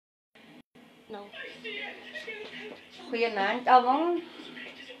No. Goeienaand allemaal.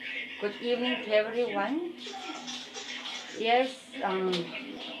 Good evening to everyone. Yes, I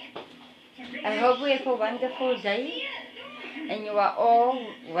hope we have a wonderful day and you are all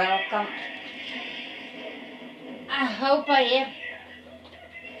welcome. I hope I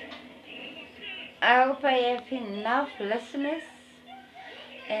have enough listeners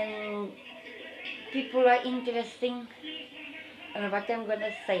and people are interesting in what I'm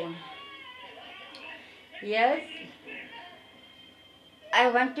gonna say. Yes,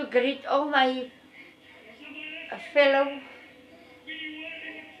 I want to greet all my fellow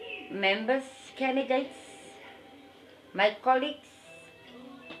members, candidates, my colleagues,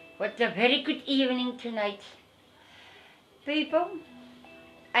 with a very good evening tonight. People,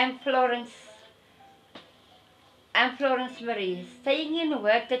 I'm Florence Maree, staying in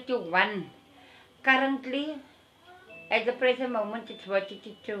Ward 31. Currently, at the present moment, it's Ward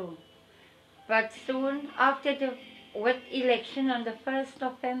 32. But soon, after the ward election on the 1st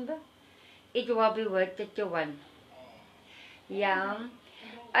November, it will be Ward 31. Yeah,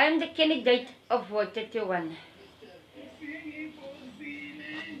 I'm the candidate of Ward 31.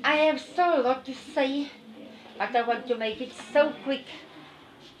 I have so lot to say, but I want to make it so quick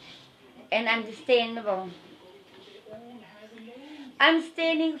and understandable. I'm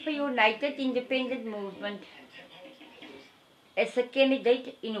standing for United Independent Movement as a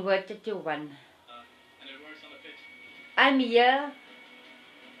candidate in Ward 31. I'm here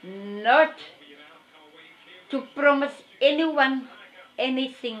not to promise anyone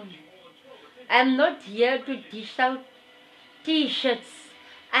anything. I'm not here to dish out t-shirts.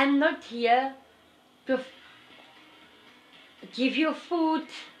 I'm not here to give you food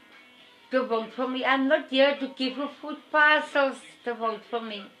to vote for me. I'm not here to give you food parcels to vote for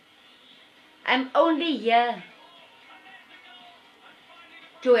me. I'm only here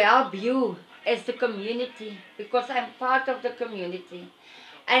to help you as the community, because I'm part of the community.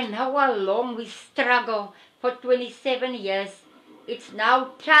 I know how long we struggle for 27 years. It's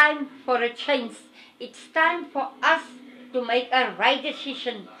now time for a change. It's time for us to make a right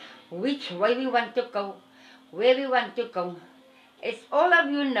decision which way we want to go, where we want to go. As all of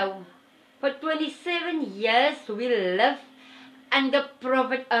you know, for 27 years we live under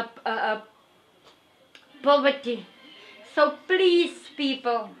poverty. So please,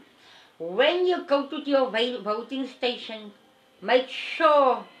 people, when you go to your voting station, make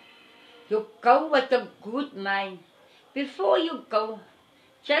sure you go with a good mind. Before you go,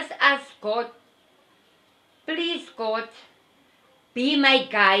 just ask God, please God, be my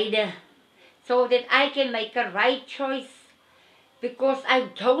guide so that I can make a right choice, because I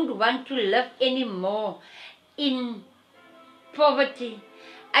don't want to live anymore in poverty.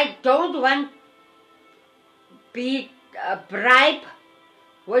 I don't want to be bribed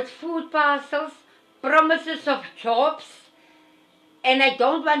with food parcels, promises of jobs, and I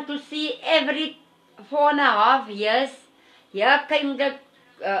don't want to see every 4.5 years, here came the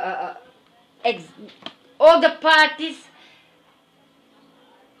all the parties,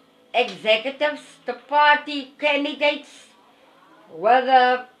 executives, the party candidates, were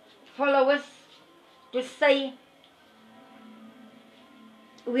the followers to say,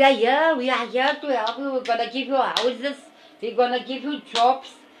 we are here to help you, we're going to give you houses, we're going to give you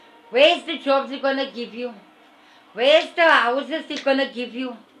jobs. Where's the jobs we're going to give you? Where's the houses we're going to give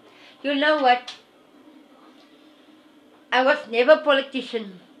you? You know what? I was never a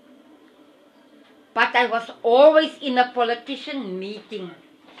politician, but I was always in a politician meeting.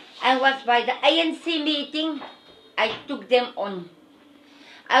 I was by the ANC meeting, I took them on.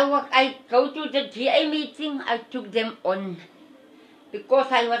 I go to the GA meeting, I took them on.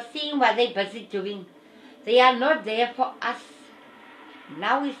 Because I was seeing what they're busy doing. They are not there for us.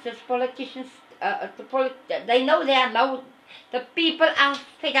 Now it's just politicians, they know they are now, the people are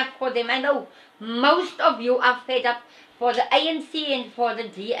fed up for them. I know most of you are fed up for the ANC and for the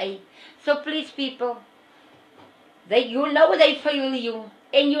DA. So please, people, you know they fail you,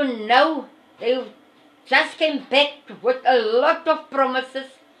 and you know they just came back with a lot of promises.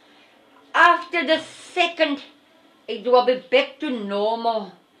 After the second, it will be back to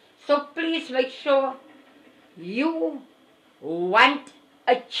normal. So please make sure you want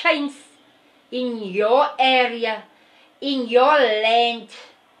a change in your area, in your land,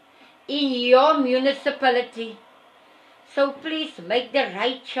 in your municipality. So please make the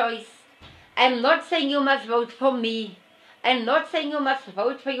right choice. I'm not saying you must vote for me. I'm not saying you must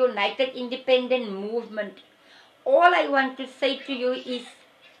vote for United Independent Movement. All I want to say to you is,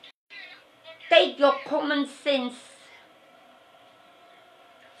 take your common sense,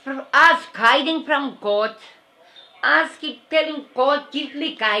 ask guiding from God. Ask it, telling God, give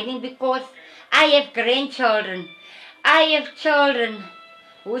me guiding, because I have grandchildren. I have children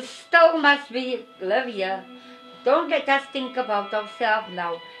who still must live here. Don't let us think about ourselves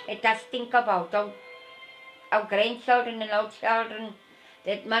now. Let us think about our grandchildren and our children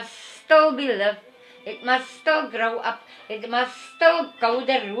that must still be lived. It must still grow up. It must still go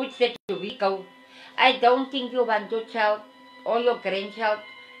the roots that we go. I don't think you want your child or your grandchild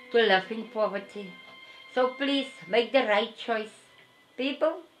to live in poverty. So please make the right choice.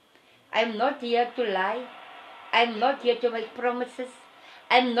 People, I'm not here to lie. I'm not here to make promises.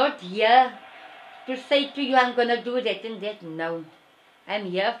 I'm not here to say to you I'm going to do that and that. No. I'm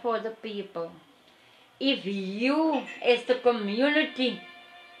here for the people. If you as the community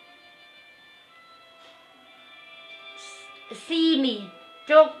see me,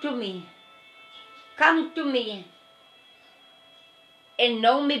 talk to me, come to me and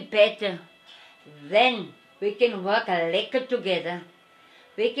know me better, then we can work lekker together.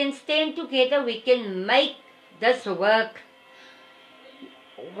 We can stand together, we can make this work.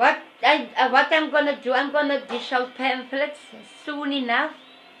 What I'm going to do, I'm going to dish out pamphlets soon enough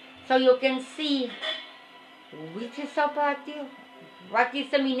so you can see which is our party, what is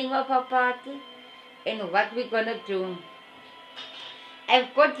the meaning of our party, and what we're going to do.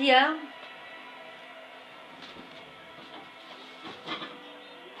 I've got here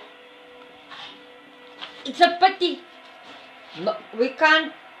it's a pity. No, we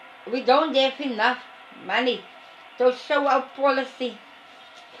don't have enough money to show our policy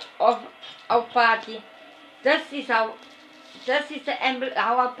of our party. This is how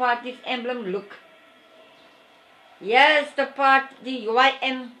our party's emblem look. Yes, the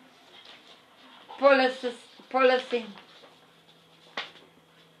UIM policy.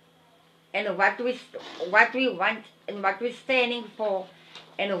 And what we want and what we're standing for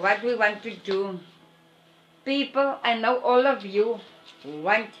and what we want to do. People, I know all of you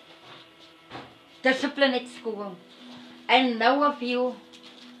want discipline at school. I know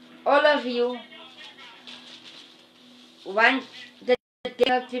all of you want the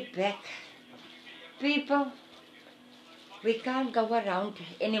penalty back. People, we can't go around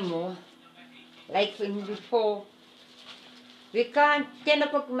anymore like before. We can't, 10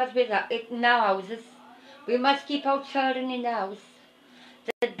 o'clock must be in our houses. We must keep our children in the house.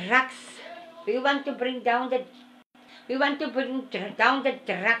 The drugs, we want to bring down the drugs. We want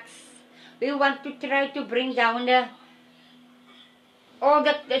to try to bring down all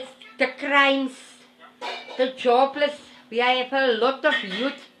the crimes, the jobless. We have a lot of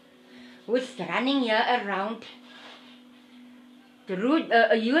youth who's running here around. The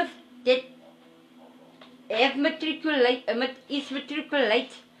youth that is matriculated,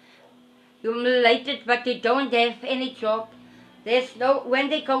 but they don't have any job. There's when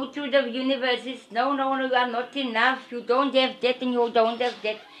they go to the universities, no, you are not enough. You don't have that and you don't have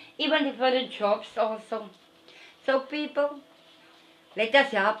that. Even for the jobs also. So people, let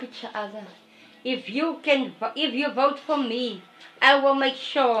us help each other. If you vote for me, I will make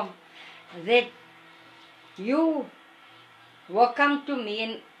sure that you will come to me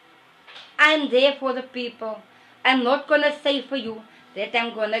and I'm there for the people. I'm not going to say for you that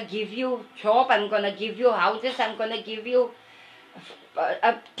I'm going to give you job, I'm going to give you houses, I'm going to give you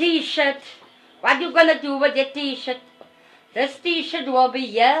a t-shirt. What are you going to do with that t-shirt? This t-shirt will be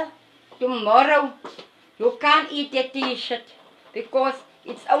here tomorrow. You can't eat that t-shirt because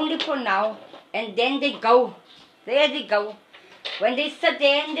it's only for now. And then they go. There they go. When they sit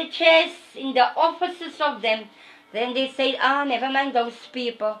there in the chairs, in the offices of them, then they say, never mind those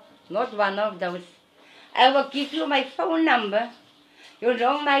people. Not one of those. I will give you my phone number. You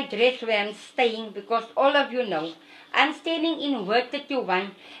know my address where I'm staying because all of you know. I'm staying in Ward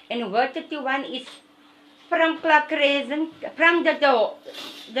 31. And Ward 31 is from Clark Crescent, from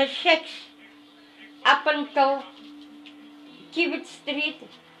the shacks up until Kiewit Street.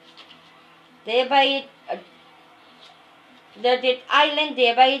 There by that island,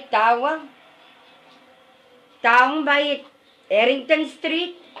 there by Tower. Down by Harrington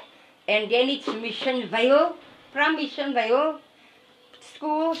Street. And then it's Mission Vale. From Mission Vale,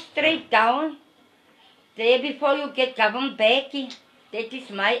 school straight down. There before you get Government Becky. That is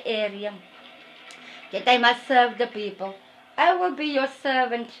my area. That I must serve the people. I will be your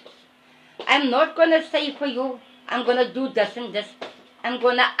servant. I'm not going to say for you, I'm going to do this and this. I'm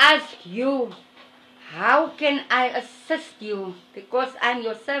going to ask you, how can I assist you? Because I'm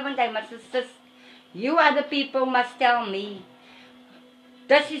your servant, I must assist. You other people must tell me.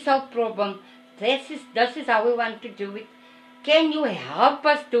 This is our problem. This is how we want to do it. Can you help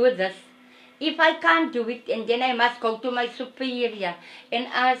us do this? If I can't do it, and then I must go to my superior and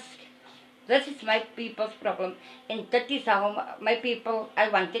ask, This is my people's problem. And that is how my people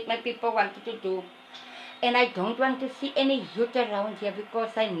wanted to do. And I don't want to see any youth around here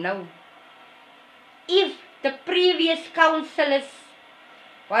because I know if the previous councillors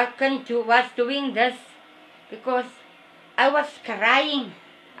was doing this, because I was crying.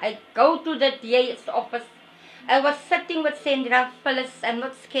 I go to the DA's office. I was sitting with Sandra Phyllis. I'm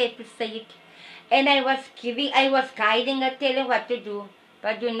not scared to say it. And I was guiding her, telling what to do.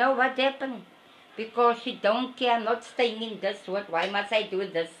 But you know what happened? Because she don't care, I'm not staying in this word. Why must I do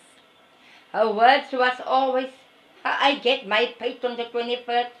this? Her words was always, I get my pay on the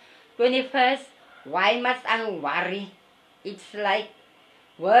 21st. Why must I worry? It's like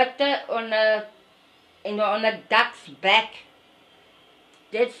water on a duck's back.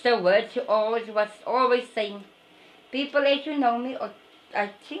 That's the word she was always saying. People, as you know me, or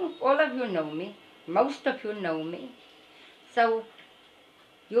I think all of you know me, most of you know me. So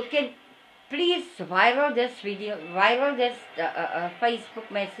you can please viral this video, viral this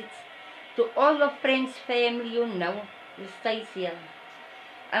Facebook message to all your friends, family you know who stays here.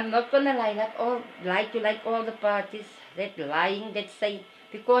 I'm not gonna lie to all the parties that lying, that say,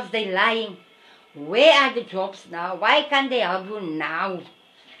 because they lying. Where are the jobs now? Why can't they help you now?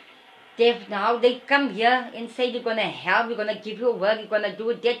 They come here and say they're gonna help, you're gonna give you work, you're gonna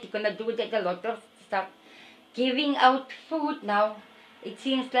do that, a lot of stuff. Giving out food now. It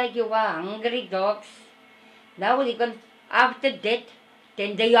seems like you are hungry dogs. Now they're gonna, after that,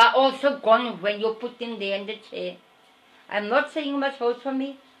 then they are also gone when you put in there in the chair. I'm not saying you must vote for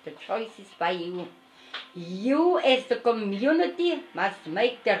me. The choice is by you. You as the community must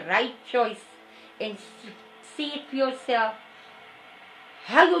make the right choice and see it for yourself.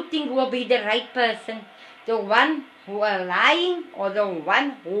 How you think will be the right person? The one who are lying, or the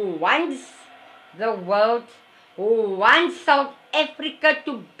one who wants the world, who wants South Africa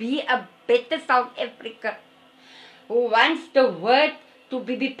to be a better South Africa, who wants the world to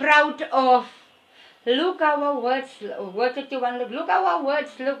be proud of? Look our words, look our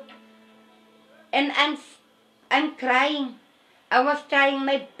words, look. And I'm crying. I was trying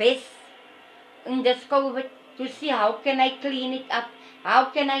my best in this COVID to see how can I clean it up.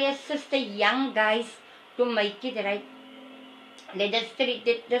 How can I assist the young guys to make it right? Let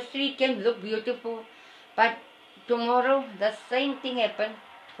the street can look beautiful, but tomorrow the same thing happened.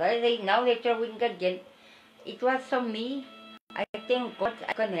 Now they're throwing again. It was for me. I thank God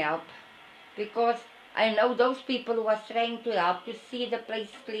I can help, because I know those people who are trying to help to see the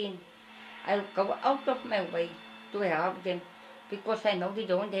place clean. I'll go out of my way to help them, because I know they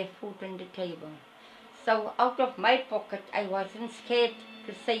don't have food on the table. So out of my pocket, I wasn't scared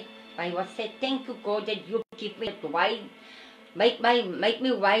to say, I was said, thank you God that you keep me wise, make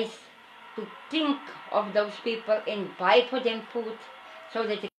me wise to think of those people and buy for them food so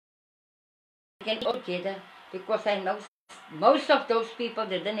that they can eat together, because I know most of those people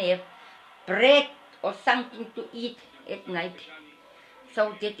didn't have bread or something to eat at night.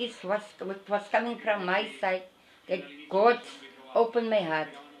 So that is what was coming from my side, that God opened my heart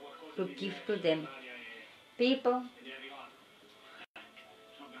to give to them. People,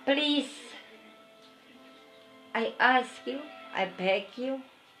 please, I ask you, I beg you,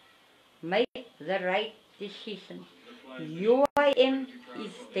 make the right decision. UIM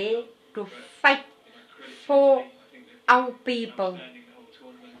is there to fight for our people.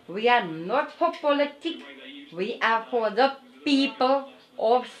 We are not for politics, we are for the people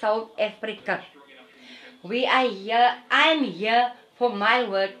of South Africa. We are here, I'm here for my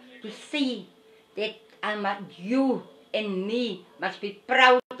word to see that you and me must be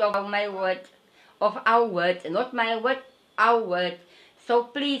proud of my word, of our word, not my word, our word. So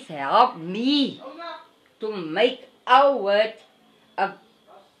please help me to make our word a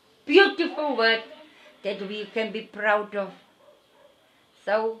beautiful word that we can be proud of.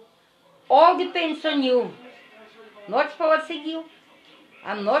 So all depends on you, not forcing you.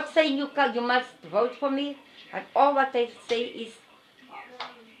 I'm not saying you must vote for me, but all what I say is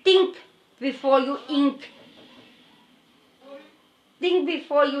think before you ink. Think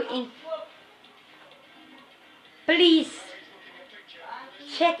before you ink. Please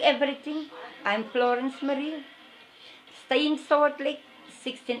check everything. I'm Florence Maree, staying Salt Lake,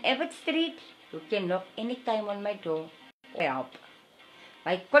 16 Everett Street. You can knock anytime on my door or help.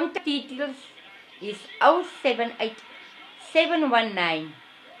 My contact details is 078 719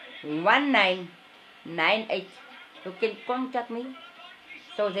 1998. You can contact me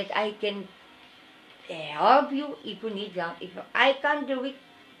so that I can help you if you need help. If I can't do it,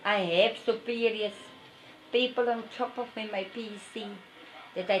 I have superiors, people on top of me, my PC,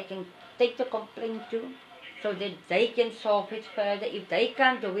 that I can take the complaint to so that they can solve it further. If they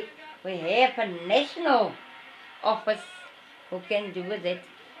can't do it, We have a national office who can do that,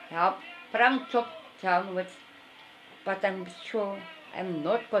 help from top downwards. But I'm sure I'm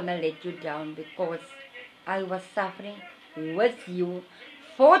not gonna let you down because I was suffering with you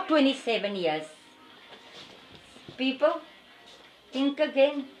for 27 years. People, think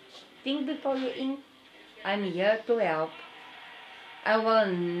again. Think before you ink. I'm here to help. I will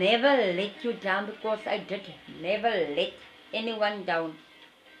never let you down because I did never let anyone down.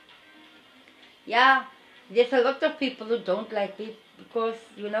 Yeah, there's a lot of people who don't like me because,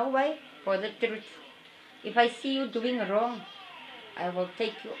 you know why? For the truth. If I see you doing wrong, I will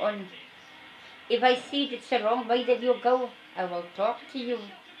take you on. If I see it's the wrong way that you go, I will talk to you.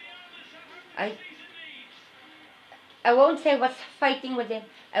 I won't say I was fighting with them.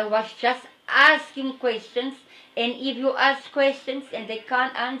 I was just asking questions. And if you ask questions and they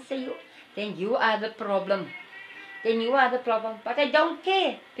can't answer you, then you are the problem. Then you are the problem. But I don't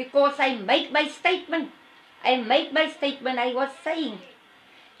care because I make my statement. I make my statement I was saying.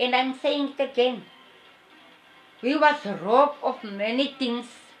 And I'm saying it again. We was robbed of many things.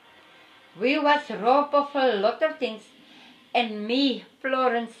 We was robbed of a lot of things. And me,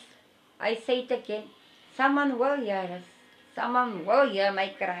 Florence, I say it again. Someone will hear us. Someone will hear my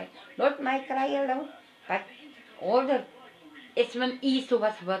cry. Not my cry alone, but all the SMEs who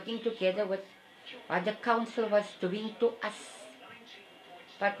was working together with what the council was doing to us.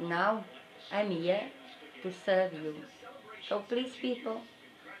 But now, I'm here to serve you. So please, people,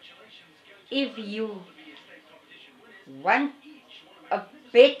 if you want a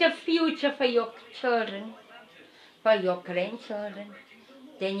better future for your children, for your grandchildren,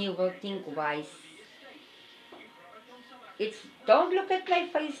 then you will think wise. Don't look at my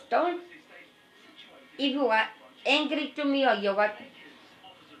face, don't. If you are angry to me or you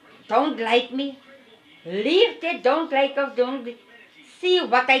don't like me, leave that don't like or don't see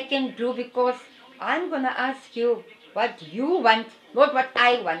what I can do because I'm going to ask you what you want, not what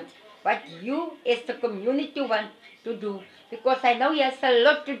I want. What you as the community want to do because I know there's a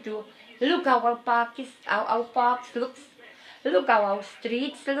lot to do. Look how our parks looks. Look how our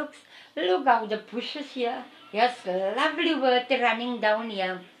streets looks. Look how the bushes here. There's lovely water running down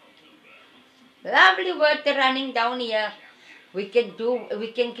here. Lovely water running down here. We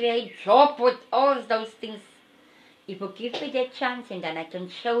can create job with all those things. If you give me that chance and then I can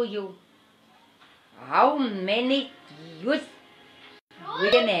show you how many youth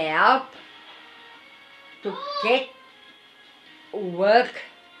we can help to get work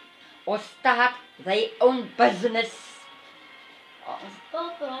or start their own business.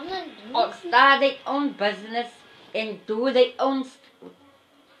 Or start their own business and do their own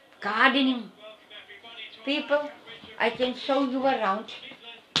gardening. People, I can show you around.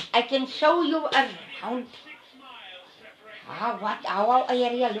 I can show you around how our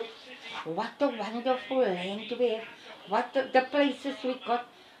area looks. What a wonderful land we have. What the places we got.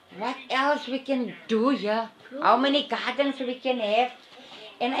 What else we can do here. How many gardens we can have.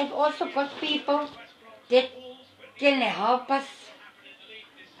 And I've also got people that can help us.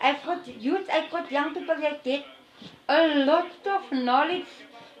 I've got youth, I've got young people that get a lot of knowledge.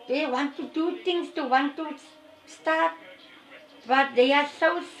 They want to do things, they want to start. But they are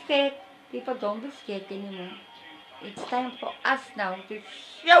so scared. People, don't be scared anymore. It's time for us now to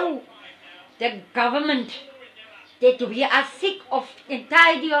show the government that we are sick of and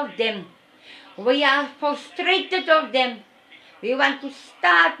tired of them. We are frustrated of them. We want to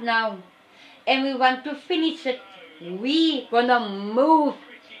start now and we want to finish it. We gonna move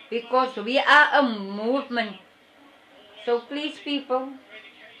because we are a movement. So please, people,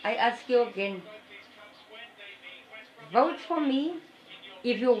 I ask you again, vote for me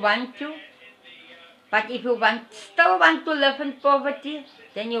if you want to. But if you still want to live in poverty,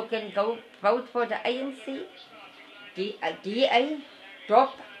 then you can go vote for the ANC, DA,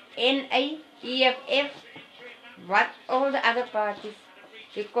 DOP, NA, EFF, what all the other parties.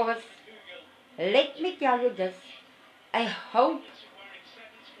 Because let me tell you this, I hope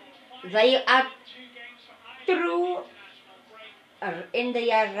they are true and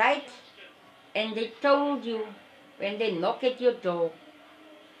they are right and they told you when they knock at your door.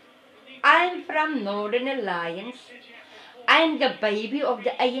 I'm from Northern Alliance. I'm the baby of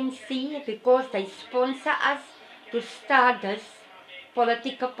the ANC because they sponsor us to start this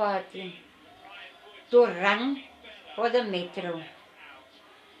political party to run for the metro.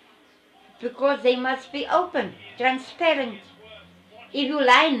 Because they must be open, transparent. If you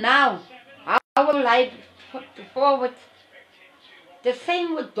lie now, how will you lie forward? The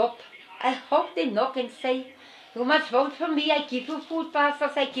same with DOP. I hope they knock and say, You must vote for me. I give you food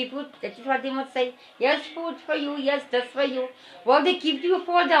parcels. I give you, that is what they must say. Here's food for you. Here's this for you. Well, they give you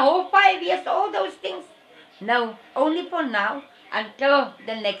for the whole 5 years, all those things. No, only for now, until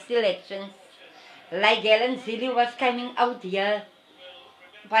the next elections. Like Helen Zilli was coming out here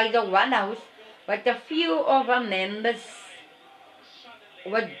by the one house, but a few of our members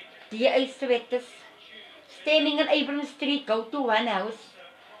were DA sweaters standing on Abram Street, go to one house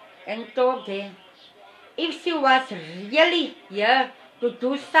and talk there. If she was really here to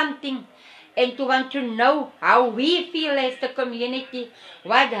do something and to want to know how we feel as the community,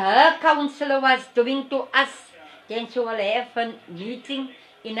 what her councillor was doing to us, then she will have a meeting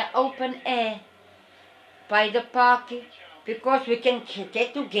in the open air by the park, because we can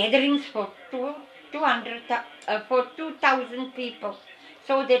get to gatherings for 2,000 people,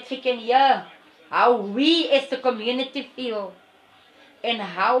 so that she can hear how we as the community feel and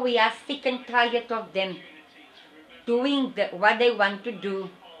how we are sick and tired of them doing what they want to do.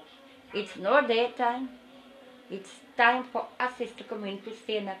 It's not their time. It's time for us as the community to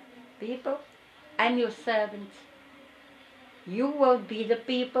stand up. People, I'm your servant. You will be the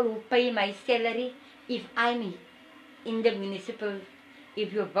people who pay my salary if I'm in the municipal.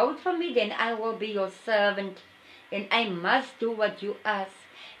 If you vote for me, then I will be your servant. And I must do what you ask.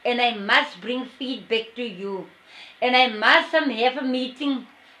 And I must bring feedback to you. And I must have a meeting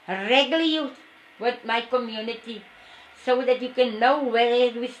regularly with my community, so that you can know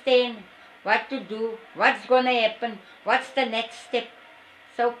where we stand, what to do, what's going to happen, what's the next step.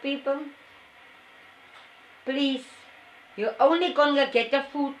 So people, please, you're only going to get a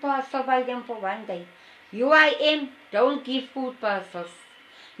food parcel by them for one day. UIM, don't give food parcels.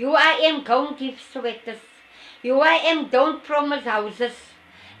 UIM, don't give sweaters. UIM, don't promise houses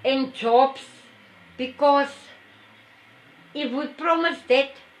and jobs, because if we promise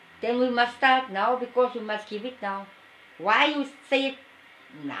that, then we must start now, because we must give it now. Why you say it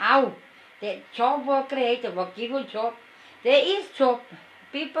now? That job will create, will give you job. There is job,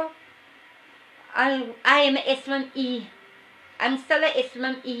 people. I am a SME. I'm still a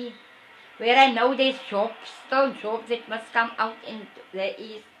SME, where I know there's jobs, still jobs that must come out, and there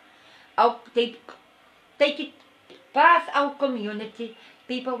is. They take it past our community.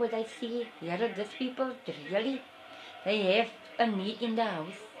 People, what I see, here are these people, really, they have a need in the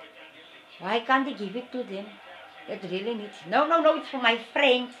house. Why can't they give it to them? That really needs. No, it's for my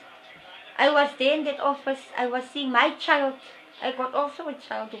friends. I was there in that office. I was seeing my child. I got also a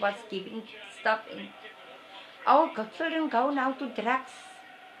child who was giving stuff in. Our children go now to drugs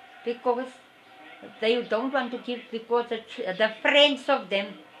because they don't want to give, because the friends of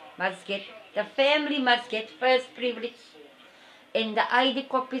them must get, the family must get first privilege, and the ID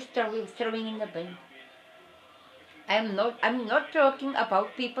copies throwing in the bin. I'm not talking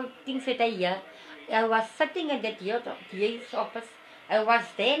about people, things that I hear. I was sitting in that DA's office. I was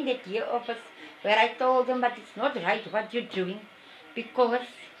there in that DA office, where I told them, but it's not right what you're doing, because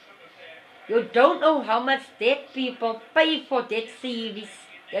you don't know how much that people pay for that service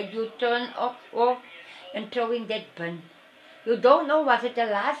that you turn off and throw in that bin. You don't know, was it the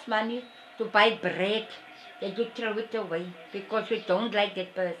last money to buy bread that you throw it away because you don't like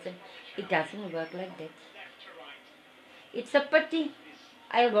that person. It doesn't work like that. It's a pity.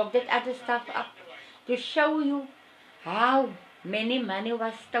 I looked that other stuff up to show you how many money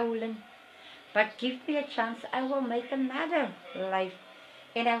was stolen. But give me a chance, I will make another life.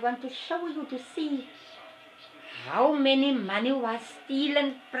 And I want to show you to see how many money was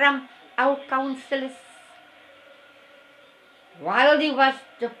stolen from our councillors. While they was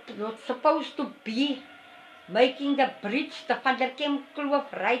supposed to be making the bridge, the Van der Kemp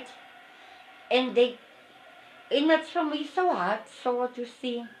Kloof, right? And it's for me so hard, so what you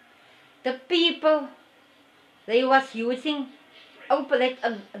see. The people, they was using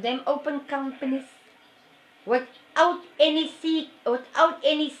open companies without any CE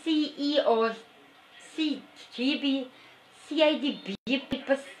or CGB, CIDB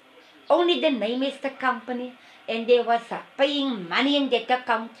papers. Only the name is the company, and they was paying money in that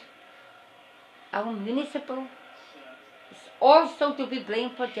account. Our municipal is also to be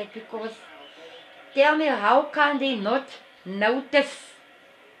blamed for that, because tell me, how can they not notice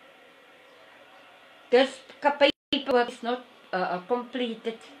this paperwork is not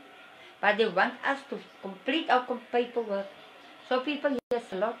completed, but they want us to complete our paperwork. So people,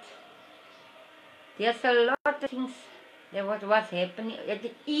 there's a lot of things that was happening,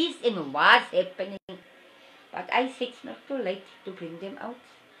 it is and was happening. But I say it's not too late to bring them out.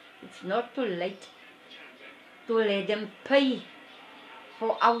 It's not too late to let them pay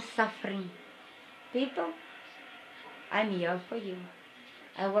for our suffering. People, I'm here for you.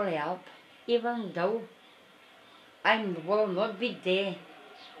 I will help, even though I will not be there.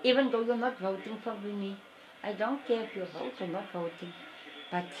 Even though you're not voting for me, I don't care if you vote or not voting.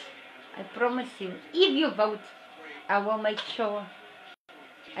 But I promise you, if you vote, I will make sure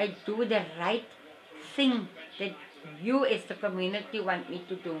I do the right thing that you as the community want me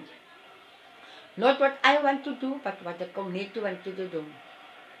to do. Not what I want to do, but what the community wants to do.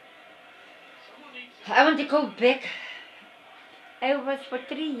 I want to go back. I was for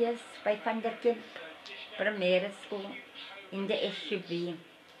 3 years by Van der Kemp Primary School in the SUV.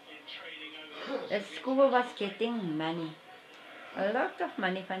 The school was getting money. A lot of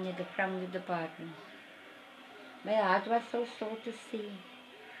money from the department. My heart was so sore to see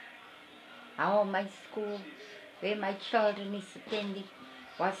how my school, where my children is attending,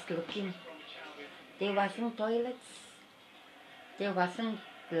 was looking. There wasn't toilets, there wasn't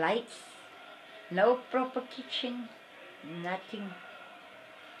lights, no proper kitchen, nothing.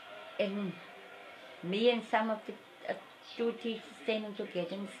 And me and some of the two teachers standing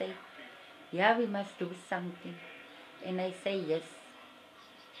together and say, yeah, we must do something. And I say yes.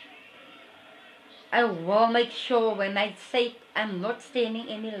 I will make sure when I say I'm not standing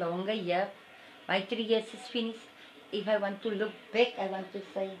any longer here, my 3 years is finished. If I want to look back, I want to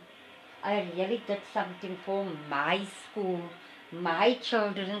say, I really did something for my school, my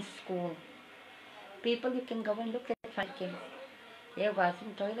children's school. People, you can go and look at my camp. There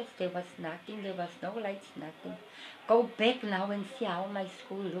wasn't toilets, there was nothing, there was no lights, nothing. Go back now and see how my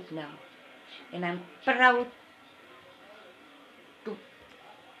school look now. And I'm proud to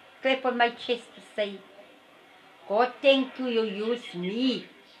clap on my chest to say, God, thank you, you used me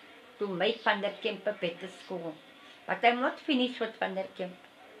to make Van der Kemp a better school. But I'm not finished with Van der Kemp.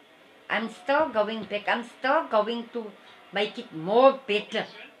 I'm still going back. I'm still going to make it more better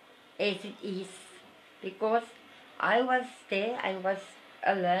as it is. Because I was there, I was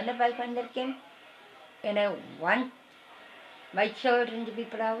a learner by Van der Kemp, and I want my children to be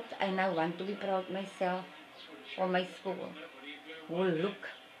proud, and I want to be proud myself for my school. Will look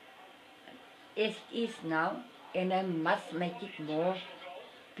as it is now, and I must make it more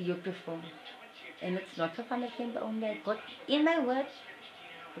beautiful. And it's not for Van der Kemp only. I got in my word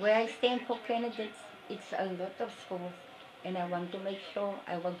where I stand for candidates. It's a lot of schools, and I want to make sure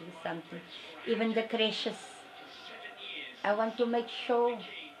I will do something. Even the creches, I want to make sure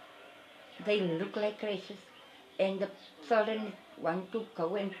they look like creches, and the children want to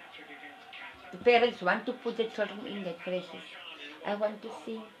go and the parents want to put the children in the creches. I want to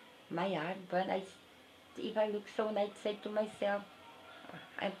see my heart burn. If I look so nice, say to myself,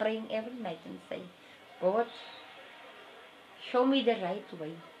 I'm praying every night and say, God, show me the right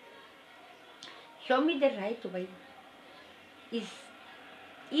way. Show me the right way. Is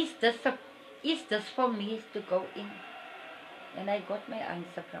this for me to go in? And I got my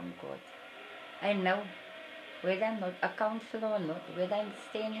answer from God. I know whether I'm not a counselor or not, whether I'm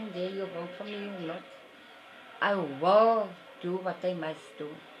standing there, you vote for me or not, I will do what I must do.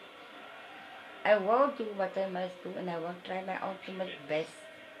 I will do what I must do, and I will try my ultimate best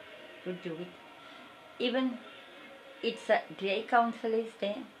to do it. Even it's a day counselor is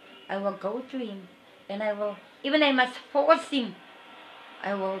there, I will go to him, and I must force him.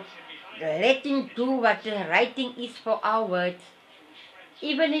 I will let him do what the right thing is for our words.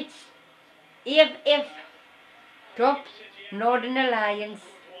 Even it's EFF, DROP, Northern Alliance,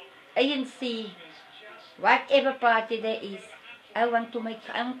 ANC, whatever party there is, I'm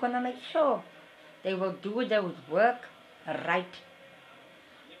gonna make sure they will do their work right.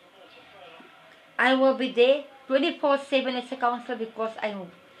 I will be there 24/7 as a councillor, because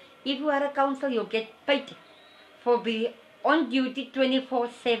if you are a councillor, you get paid for being on duty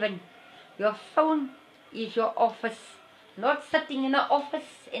 24/7. Your phone is your office, not sitting in an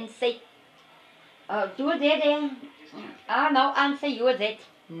office and say, do that and now answer you that.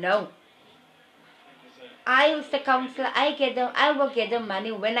 No. I was the councillor, I will get the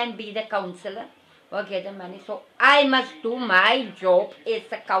money when I be the councillor. Will get the money. So I must do my job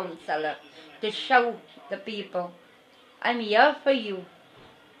as a councillor to show the people I'm here for you.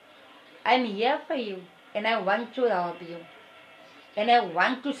 I'm here for you, and I want to help you, and I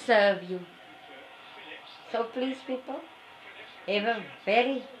want to serve you. So please, people, have a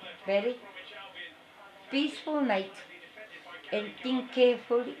very, very peaceful night and think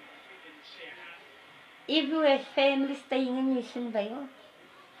carefully. If you have family staying in Mission Vale,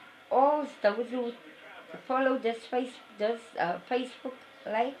 all those who follow this Facebook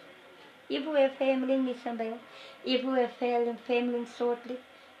live, if you have family in Mission Vale, if you have family in Shortly,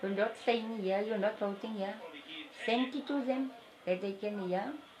 you're not staying here, you're not voting here, send it to them that they can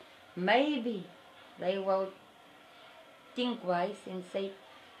hear. Maybe they will think wise and say,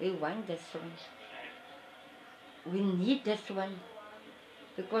 we want this one. we need this one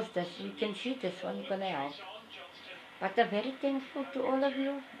because this, we can see this one gonna help. But I'm very thankful to all of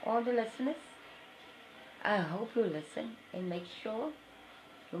you, all the listeners. I hope you listen and make sure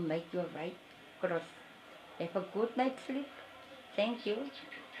you make your right cross. Have a good night's sleep. Thank you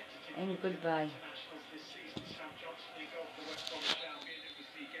and goodbye.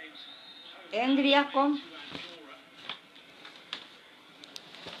 Andrea, kom.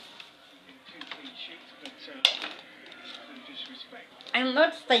 I'm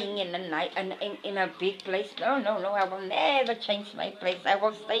not staying in a night in a big place. No, no, no. I will never change my place. I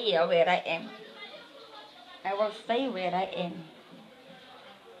will stay here where I am. I will stay where I am.